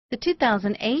The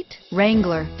 2008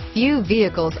 Wrangler. Few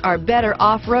vehicles are better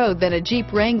off-road than a Jeep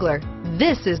Wrangler.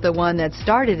 This is the one that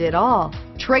started it all.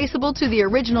 Traceable to the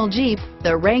original Jeep,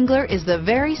 the Wrangler is the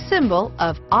very symbol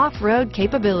of off-road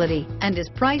capability and is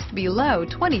priced below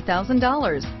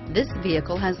 $20,000. This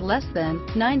vehicle has less than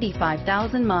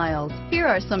 95,000 miles. Here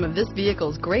are some of this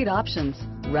vehicle's great options: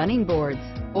 running boards,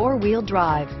 four-wheel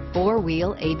drive,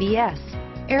 four-wheel ABS,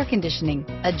 air conditioning,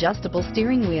 adjustable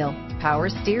steering wheel, power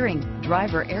steering,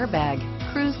 driver airbag,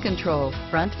 cruise control,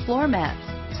 front floor mats,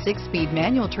 6-speed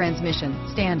manual transmission,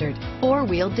 standard,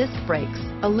 four-wheel disc brakes,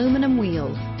 aluminum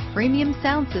wheels, premium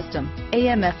sound system,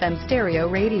 AM/FM stereo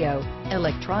radio,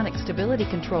 electronic stability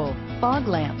control, fog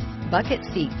lamps, bucket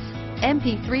seats,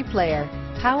 MP3 player,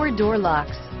 power door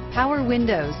locks, power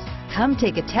windows. Come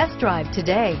take a test drive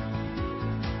today.